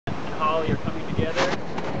Holly are coming together.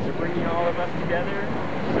 They're bringing all of us together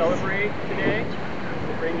to celebrate today.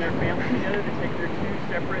 They bring their families together to take their two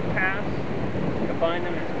separate paths, combine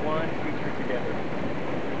them into one future together.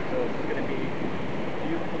 So it's going to be a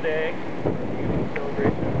beautiful day, beautiful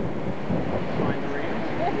celebration. Find the rings.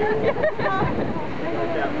 Not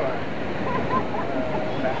that far.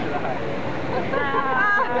 Back to the highway.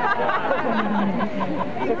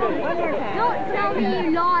 Don't tell me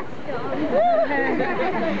you lost them. I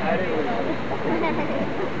didn't lose them.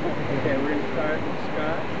 Okay, we're going to start with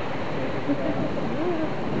Scott.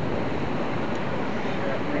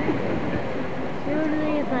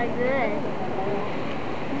 Usually it's like this.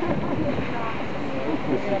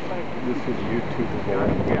 This is YouTube. Scott,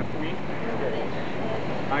 after me.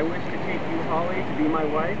 I wish to take you, Holly, to be my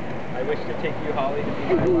wife. I wish to take you, Holly, to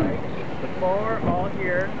be my wife. Before all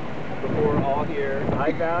here,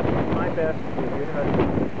 I vow to do my best to be a good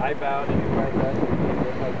husband. I vow to do my best to be a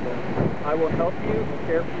good husband. I will help you and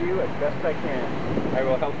care for you as best I can. I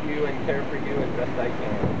will help you and care for you as best I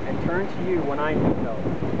can. And turn to you when I need help.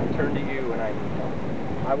 And turn to you when I need help.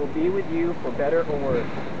 I will be with you for better or worse.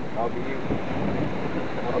 I'll be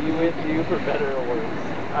with you for better or worse.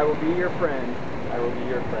 I will be your friend. I will be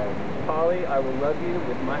your friend. Holly, I will love you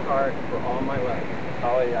with my heart for all my life.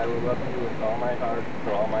 Holly, I will love you with all my heart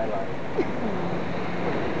for all my life.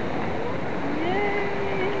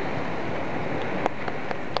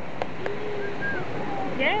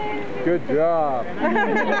 Yay! Good job. Okay.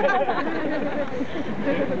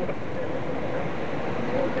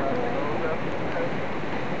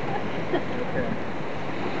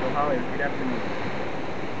 So Holly, repeat after me.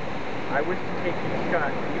 I wish to take you,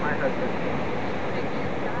 Scott, to be my husband.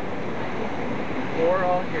 Before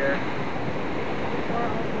all here,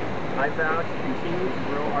 I vow to continue to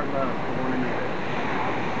grow our love for one another.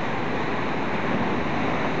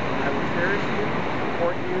 I will cherish you,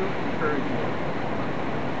 support you, encourage you.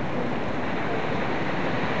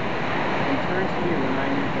 And turn to you when I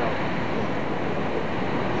need help.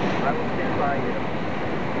 I will stand by you.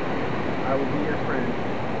 I will be your friend.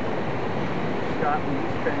 Scott, will you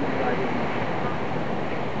spend your life with me?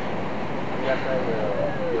 Yes, I will.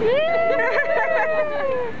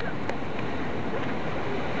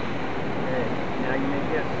 Okay, now you may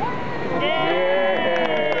kiss.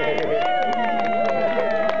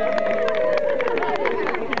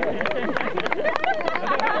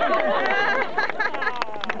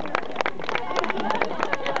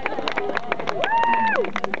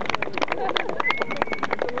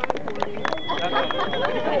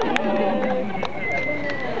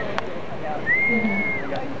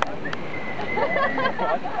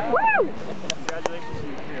 Congratulations to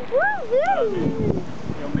you too.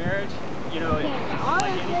 Marriage, it's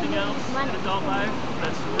like anything else in adult life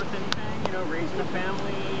that's worth anything. Raising a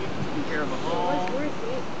family, taking care of a home,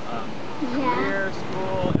 career,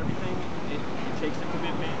 school, everything. It takes a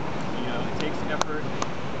commitment. It takes effort.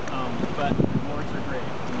 But the rewards are great.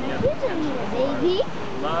 You have the potential for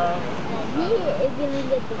love,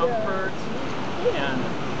 comfort, and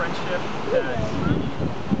friendship that's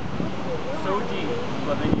so deep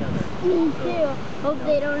above any other. Me too. Hope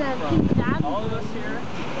they don't have two families. All of us here,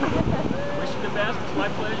 wish you the best. It's my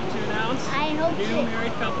pleasure to announce the new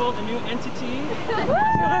married couple, the new entity,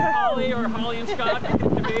 Scott Holly or Holly and Scott. You can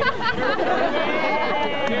debate it later.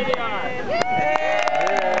 Here they are.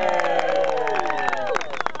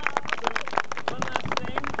 One last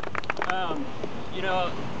thing.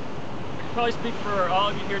 Probably speak for all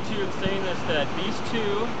of you here too in saying this, that these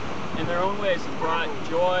two, in their own ways, have brought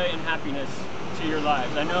joy and happiness to your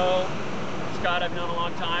lives. I know Scott I've known a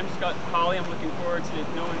long time. Holly I'm looking forward to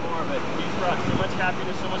knowing more, but he's brought so much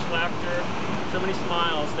happiness, so much laughter, so many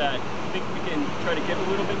smiles that I think we can try to give a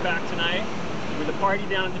little bit back tonight with a party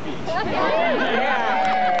down at the beach.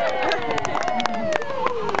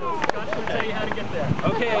 Scott's going to tell you how to get there.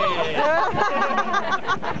 Okay.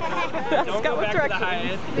 Don't go back to the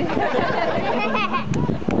Hyatt.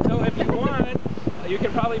 So if you want, you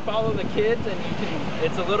can probably follow the kids, and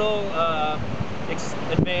it's a little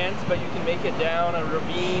advanced, but you can make it down a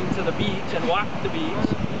ravine to the beach and walk the beach.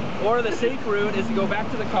 Or the safe route is to go back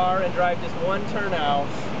to the car and drive just one turn out.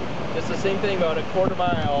 It's the same thing, about a quarter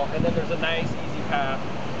mile, and then there's a nice easy path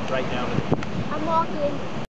right down to the beach. I'm walking.